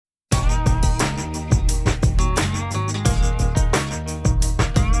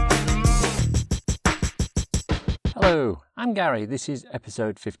Hello, I'm Gary. This is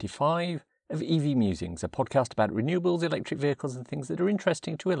episode 55 of EV Musings, a podcast about renewables, electric vehicles and things that are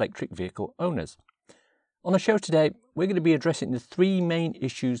interesting to electric vehicle owners. On the show today, we're going to be addressing the three main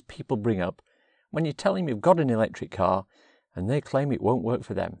issues people bring up when you tell them you've got an electric car and they claim it won't work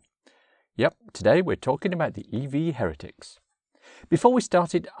for them. Yep, today we're talking about the EV heretics. Before we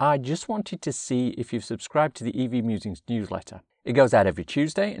started, I just wanted to see if you've subscribed to the EV Musings newsletter. It goes out every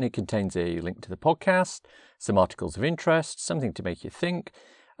Tuesday and it contains a link to the podcast, some articles of interest, something to make you think,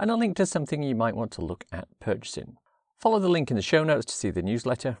 and a link to something you might want to look at purchasing. Follow the link in the show notes to see the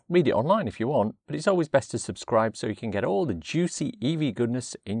newsletter. Read it online if you want, but it's always best to subscribe so you can get all the juicy EV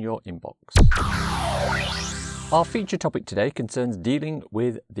goodness in your inbox. Our feature topic today concerns dealing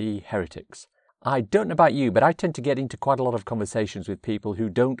with the heretics. I don't know about you, but I tend to get into quite a lot of conversations with people who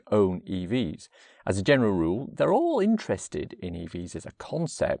don't own EVs. As a general rule, they're all interested in EVs as a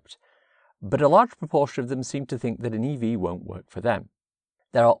concept, but a large proportion of them seem to think that an EV won't work for them.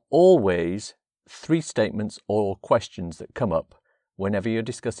 There are always three statements or questions that come up whenever you're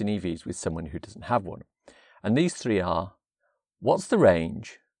discussing EVs with someone who doesn't have one. And these three are, what's the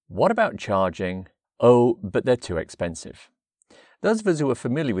range? What about charging? Oh, but they're too expensive. Those of us who are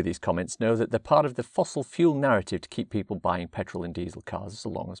familiar with these comments know that they're part of the fossil fuel narrative to keep people buying petrol and diesel cars as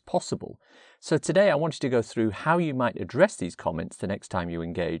long as possible. So today I wanted to go through how you might address these comments the next time you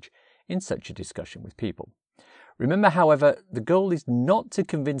engage in such a discussion with people. Remember, however, the goal is not to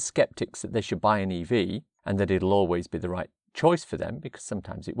convince skeptics that they should buy an EV and that it'll always be the right choice for them, because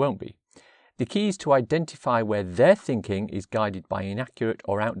sometimes it won't be. The key is to identify where their thinking is guided by inaccurate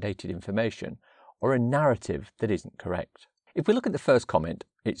or outdated information or a narrative that isn't correct. If we look at the first comment,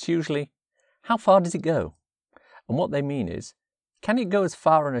 it's usually, how far does it go? And what they mean is, can it go as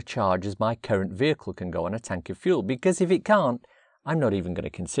far on a charge as my current vehicle can go on a tank of fuel? Because if it can't, I'm not even going to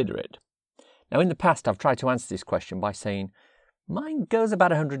consider it. Now, in the past, I've tried to answer this question by saying, mine goes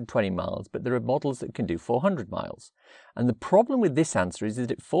about 120 miles, but there are models that can do 400 miles. And the problem with this answer is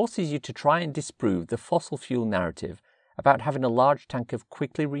that it forces you to try and disprove the fossil fuel narrative about having a large tank of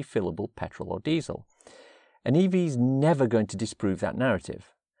quickly refillable petrol or diesel. An EV is never going to disprove that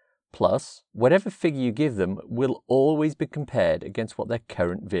narrative. Plus, whatever figure you give them will always be compared against what their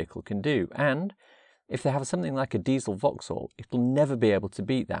current vehicle can do. And if they have something like a diesel Vauxhall, it'll never be able to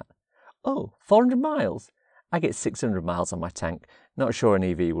beat that. Oh, 400 miles? I get 600 miles on my tank. Not sure an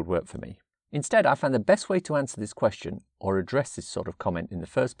EV would work for me. Instead, I found the best way to answer this question, or address this sort of comment in the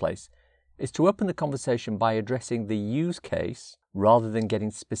first place, is to open the conversation by addressing the use case rather than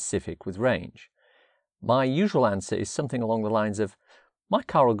getting specific with range. My usual answer is something along the lines of, my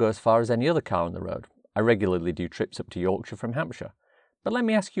car will go as far as any other car on the road. I regularly do trips up to Yorkshire from Hampshire. But let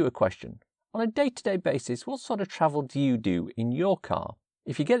me ask you a question. On a day-to-day basis, what sort of travel do you do in your car?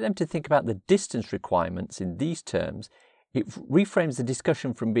 If you get them to think about the distance requirements in these terms, it reframes the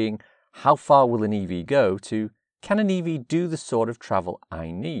discussion from being, how far will an EV go, to, can an EV do the sort of travel I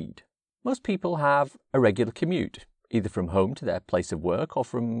need? Most people have a regular commute, either from home to their place of work or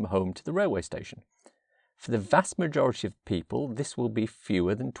from home to the railway station. For the vast majority of people, this will be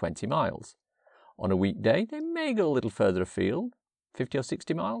fewer than 20 miles. On a weekday, they may go a little further afield, 50 or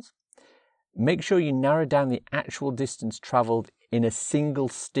 60 miles. Make sure you narrow down the actual distance travelled in a single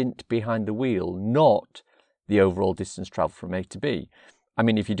stint behind the wheel, not the overall distance travelled from A to B. I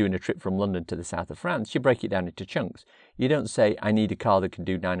mean, if you're doing a trip from London to the south of France, you break it down into chunks. You don't say, I need a car that can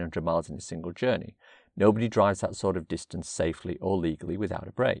do 900 miles in a single journey. Nobody drives that sort of distance safely or legally without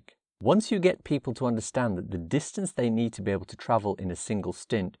a break. Once you get people to understand that the distance they need to be able to travel in a single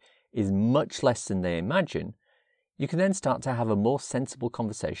stint is much less than they imagine, you can then start to have a more sensible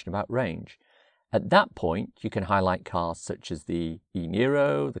conversation about range. At that point, you can highlight cars such as the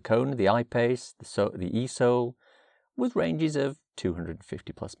e-Niro, the Kona, the I-Pace, the e-Soul, with ranges of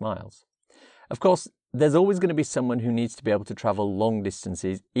 250 plus miles. Of course, there's always going to be someone who needs to be able to travel long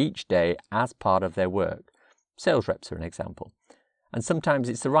distances each day as part of their work. Sales reps are an example. And sometimes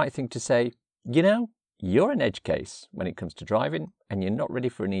it's the right thing to say, you know, you're an edge case when it comes to driving and you're not ready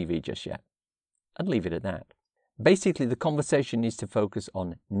for an EV just yet. And leave it at that. Basically, the conversation needs to focus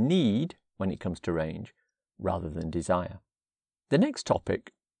on need when it comes to range rather than desire. The next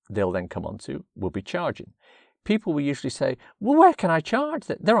topic they'll then come on to will be charging. People will usually say, well, where can I charge?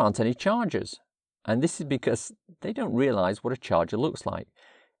 There aren't any chargers. And this is because they don't realize what a charger looks like.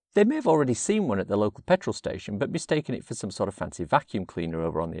 They may have already seen one at the local petrol station, but mistaken it for some sort of fancy vacuum cleaner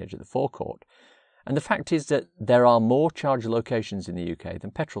over on the edge of the forecourt. And the fact is that there are more charger locations in the UK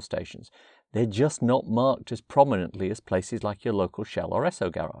than petrol stations. They're just not marked as prominently as places like your local Shell or Esso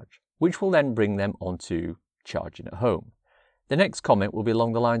garage, which will then bring them onto charging at home. The next comment will be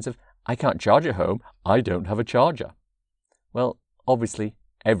along the lines of, I can't charge at home, I don't have a charger. Well, obviously,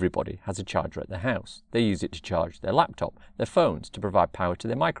 everybody has a charger at their house. They use it to charge their laptop, their phones, to provide power to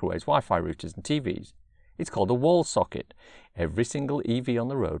their microwaves, Wi-Fi routers and TVs. It's called a wall socket. Every single EV on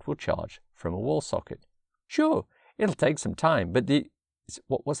the road will charge from a wall socket. Sure, it'll take some time, but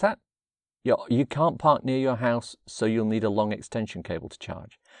what's that? You can't park near your house, so you'll need a long extension cable to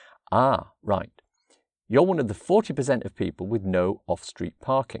charge. Ah, right. You're one of the 40% of people with no off-street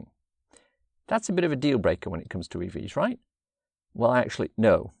parking. That's a bit of a deal breaker when it comes to EVs, right? Well, actually,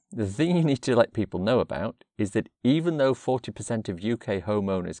 no. The thing you need to let people know about is that even though 40% of UK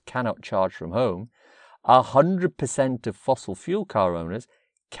homeowners cannot charge from home, 100% of fossil fuel car owners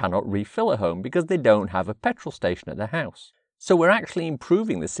cannot refill at home because they don't have a petrol station at their house. So we're actually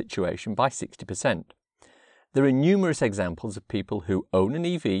improving the situation by 60%. There are numerous examples of people who own an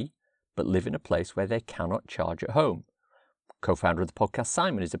EV but live in a place where they cannot charge at home. Co-founder of the podcast,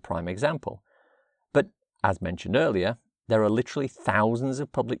 Simon, is a prime example. But as mentioned earlier, there are literally thousands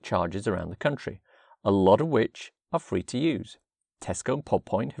of public chargers around the country, a lot of which are free to use. Tesco and Pod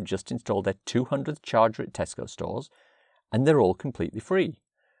Point have just installed their 200th charger at Tesco stores, and they're all completely free.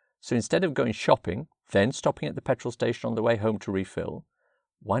 So instead of going shopping, then stopping at the petrol station on the way home to refill,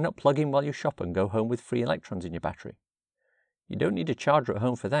 why not plug in while you shop and go home with free electrons in your battery? You don't need a charger at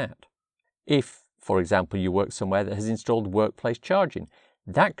home for that. If, for example, you work somewhere that has installed workplace charging,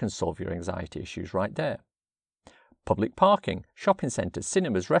 that can solve your anxiety issues right there. Public parking, shopping centres,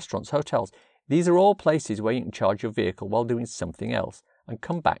 cinemas, restaurants, hotels, these are all places where you can charge your vehicle while doing something else and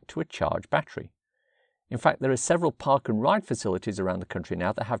come back to a charged battery. In fact, there are several park and ride facilities around the country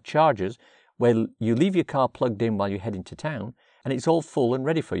now that have chargers where you leave your car plugged in while you head into town and it's all full and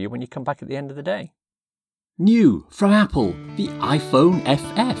ready for you when you come back at the end of the day. New from Apple, the iPhone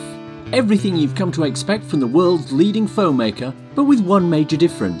FF. Everything you've come to expect from the world's leading phone maker, but with one major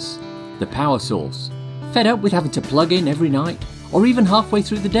difference: the power source. Fed up with having to plug in every night, or even halfway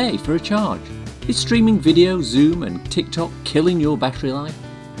through the day for a charge? Is streaming video, Zoom and TikTok killing your battery life?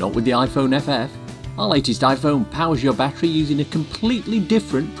 Not with the iPhone FF. Our latest iPhone powers your battery using a completely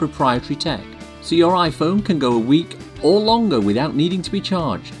different proprietary tech, so your iPhone can go a week or longer without needing to be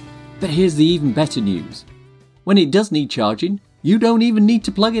charged. But here's the even better news. When it does need charging, you don't even need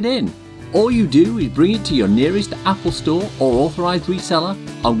to plug it in. All you do is bring it to your nearest Apple store or authorised reseller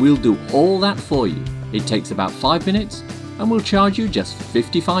and we'll do all that for you. It takes about 5 minutes and we'll charge you just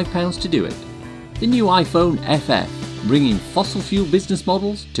 £55 to do it. The new iPhone FF, bringing fossil fuel business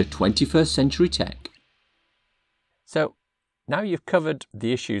models to 21st century tech. So now you've covered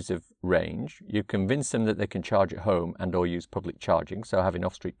the issues of range, you've convinced them that they can charge at home and or use public charging, so having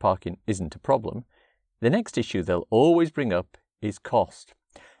off-street parking isn't a problem. The next issue they'll always bring up is cost.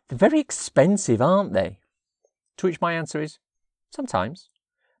 They're very expensive, aren't they? To which my answer is, sometimes.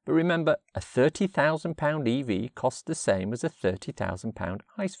 But remember, a £30,000 EV costs the same as a £30,000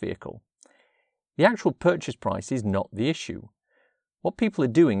 ICE vehicle. The actual purchase price is not the issue. What people are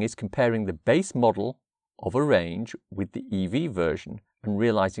doing is comparing the base model of a range with the EV version and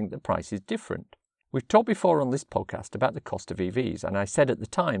realising the price is different. We've talked before on this podcast about the cost of EVs, and I said at the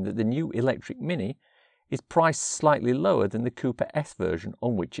time that the new electric Mini is priced slightly lower than the Cooper S version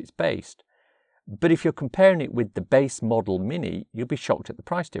on which it's based. But if you're comparing it with the base model Mini, you'll be shocked at the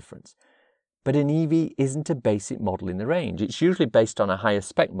price difference. But an EV isn't a basic model in the range. It's usually based on a higher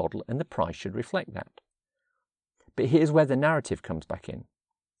spec model and the price should reflect that. But here's where the narrative comes back in.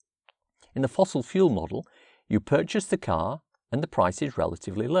 In the fossil fuel model, you purchase the car and the price is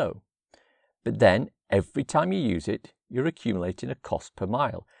relatively low. But then, every time you use it, you're accumulating a cost per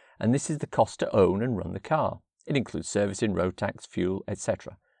mile, and this is the cost to own and run the car. It includes servicing, road tax, fuel,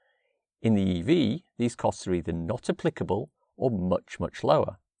 etc. In the EV, these costs are either not applicable or much, much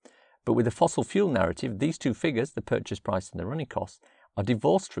lower. But with the fossil fuel narrative, these two figures, the purchase price and the running costs, are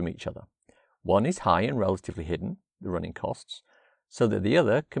divorced from each other. One is high and relatively hidden, the running costs, so that the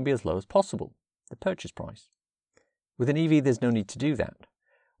other can be as low as possible, the purchase price. With an EV, there's no need to do that.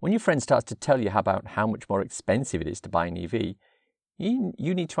 When your friend starts to tell you about how much more expensive it is to buy an EV, you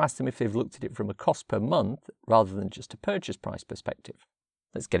need to ask them if they've looked at it from a cost per month rather than just a purchase price perspective.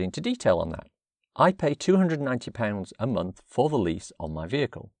 Let's get into detail on that. I pay £290 a month for the lease on my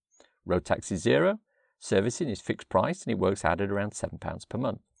vehicle. Road tax is zero, servicing is fixed price and it works out at around £7 per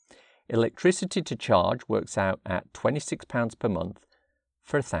month. Electricity to charge works out at £26 per month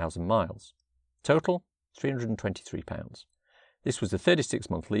for 1,000 miles. Total, £323. This was a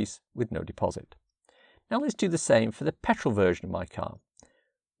 36-month lease with no deposit. Now let's do the same for the petrol version of my car.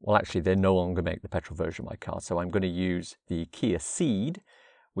 Well, actually, they no longer make the petrol version of my car, so I'm going to use the Kia Ceed,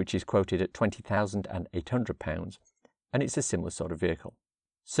 which is quoted at £20,800, and it's a similar sort of vehicle.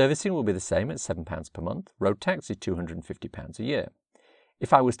 Servicing will be the same at £7 per month. Road tax is £250 a year.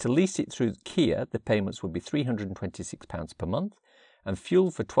 If I was to lease it through Kia, the payments would be £326 per month, and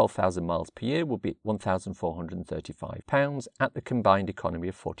fuel for 12,000 miles per year will be £1,435 at the combined economy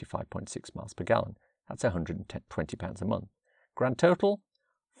of 45.6 miles per gallon. That's £120 a month. Grand total,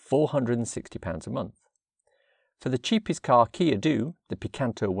 £460 a month. For the cheapest car Kia do, the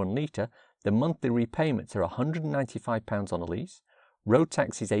Picanto 1 litre, the monthly repayments are £195 on a lease, road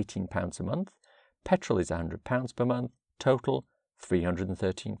tax is £18 a month, petrol is £100 per month, total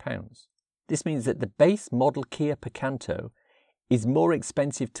 £313. This means that the base model Kia Picanto is more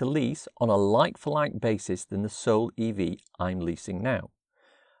expensive to lease on a like-for-like basis than the sole EV I'm leasing now.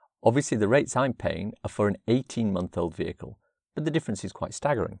 Obviously the rates I'm paying are for an 18-month-old vehicle, but the difference is quite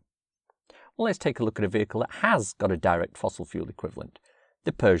staggering. Well, let's take a look at a vehicle that has got a direct fossil fuel equivalent,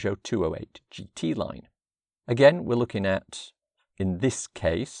 the Peugeot 208 GT line. Again, we're looking at, in this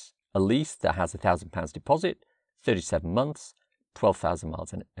case, a lease that has £1,000 deposit, 37 months, 12,000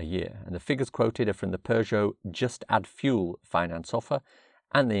 miles a year. And the figures quoted are from the Peugeot Just Add Fuel finance offer,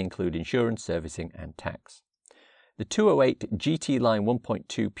 and they include insurance, servicing and tax. The 208 GT Line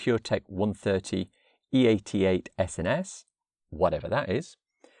 1.2 PureTech 130 E88 S&S, whatever that is,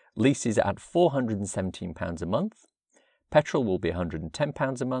 leases at £417 a month, petrol will be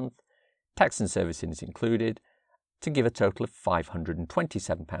 £110 a month, tax and servicing is included, to give a total of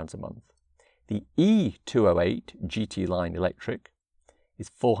 £527 a month. The E208 GT Line Electric is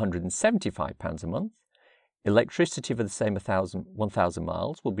 £475 a month. Electricity for the same 1,000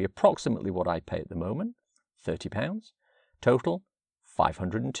 miles will be approximately what I pay at the moment, £30. Total,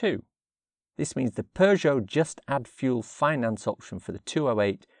 £502. This means the Peugeot Just Add Fuel finance option for the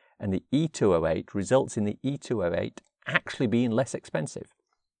 208 and the E208 results in the E208 actually being less expensive.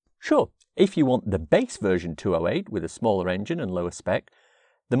 Sure, if you want the base version 208 with a smaller engine and lower spec,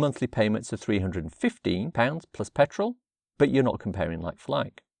 the monthly payments are £315 plus petrol, but you're not comparing like for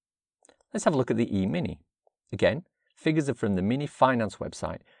like. Let's have a look at the E-Mini. Again, figures are from the Mini Finance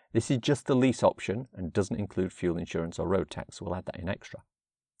website. This is just the lease option and doesn't include fuel insurance or road tax, so we'll add that in extra.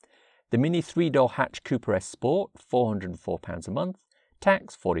 The Mini 3-door hatch Cooper S Sport, £404 a month,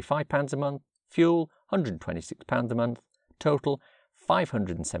 tax £45 a month, fuel £126 a month, total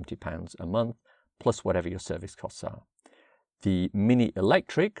 £570 a month, plus whatever your service costs are. The Mini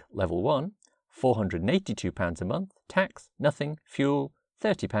Electric, level 1, £482 a month, tax, nothing, fuel,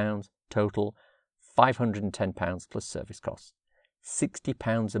 £30, total, £510 plus service costs.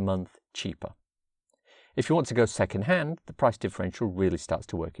 £60 a month cheaper. If you want to go second hand, the price differential really starts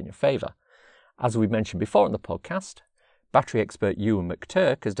to work in your favour. As we mentioned before on the podcast, battery expert Ewan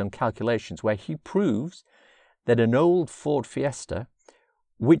McTurk has done calculations where he proves that an old Ford Fiesta,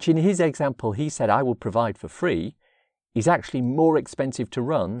 which in his example he said I will provide for free, is actually more expensive to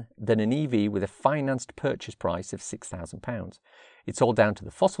run than an EV with a financed purchase price of £6,000. It's all down to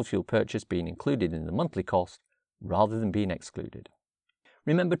the fossil fuel purchase being included in the monthly cost rather than being excluded.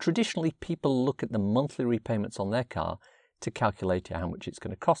 Remember, traditionally people look at the monthly repayments on their car to calculate how much it's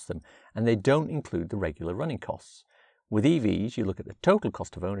going to cost them, and they don't include the regular running costs. With EVs, you look at the total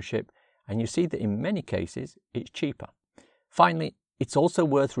cost of ownership and you see that in many cases it's cheaper. Finally, it's also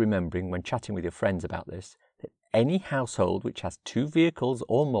worth remembering when chatting with your friends about this that any household which has 2 vehicles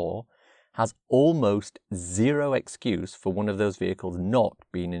or more has almost zero excuse for one of those vehicles not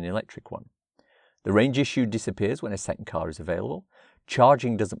being an electric one. The range issue disappears when a second car is available,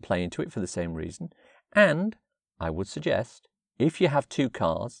 charging doesn't play into it for the same reason, and I would suggest if you have 2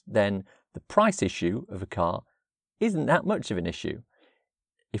 cars, then the price issue of a car isn't that much of an issue.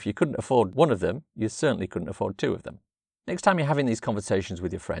 If you couldn't afford one of them, you certainly couldn't afford 2 of them. Next time you're having these conversations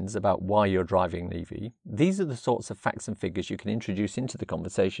with your friends about why you're driving an EV, these are the sorts of facts and figures you can introduce into the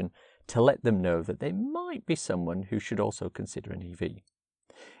conversation to let them know that they might be someone who should also consider an EV.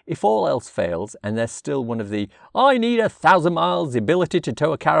 If all else fails and they're still one of the I need 1,000 miles, the ability to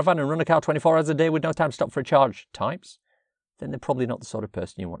tow a caravan and run a car 24 hours a day with no time to stop for a charge types, then they're probably not the sort of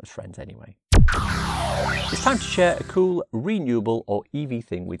person you want as friends anyway. It's time to share a cool renewable or EV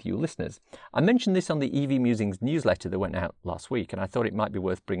thing with you listeners. I mentioned this on the EV Musings newsletter that went out last week, and I thought it might be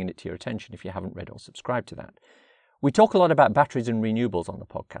worth bringing it to your attention if you haven't read or subscribed to that. We talk a lot about batteries and renewables on the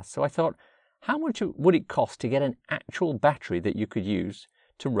podcast, so I thought, how much would it cost to get an actual battery that you could use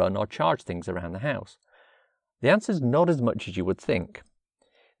to run or charge things around the house? The answer is not as much as you would think.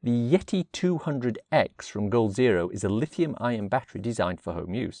 The Yeti 200X from Gold Zero is a lithium-ion battery designed for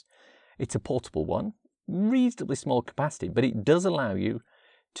home use. It's a portable one, reasonably small capacity, but it does allow you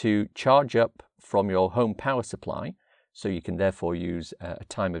to charge up from your home power supply, so you can therefore use a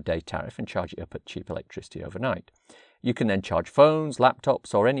time of day tariff and charge it up at cheap electricity overnight. You can then charge phones,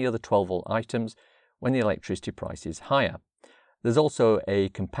 laptops or any other 12-volt items when the electricity price is higher. There's also a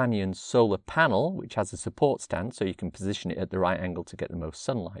companion solar panel which has a support stand so you can position it at the right angle to get the most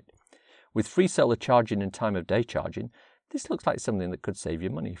sunlight. With free solar charging and time of day charging, this looks like something that could save you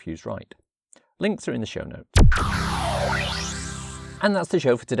money if used right. Links are in the show notes. And that's the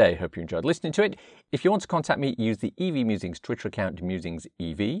show for today. Hope you enjoyed listening to it. If you want to contact me, use the EV Musings Twitter account,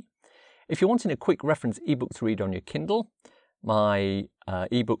 MusingsEV. If you're wanting a quick reference ebook to read on your Kindle, my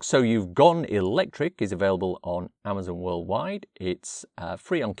ebook So You've Gone Electric is available on Amazon worldwide. It's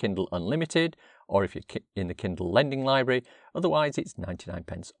free on Kindle Unlimited, or if you're in the Kindle Lending Library. Otherwise, it's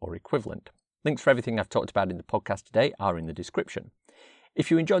 99p or equivalent. Links for everything I've talked about in the podcast today are in the description. If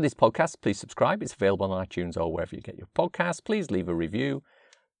you enjoyed this podcast, please subscribe. It's available on iTunes or wherever you get your podcasts. Please leave a review,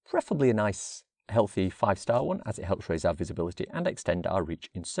 preferably a nice, healthy 5-star one, as it helps raise our visibility and extend our reach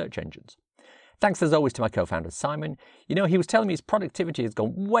in search engines. Thanks as always to my co-founder Simon. You know, he was telling me his productivity has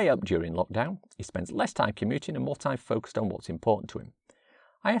gone way up during lockdown. He spends less time commuting and more time focused on what's important to him.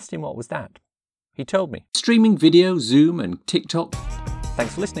 I asked him what was that. He told me. Streaming video, Zoom and TikTok.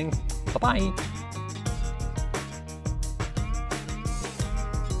 Thanks for listening. Bye-bye.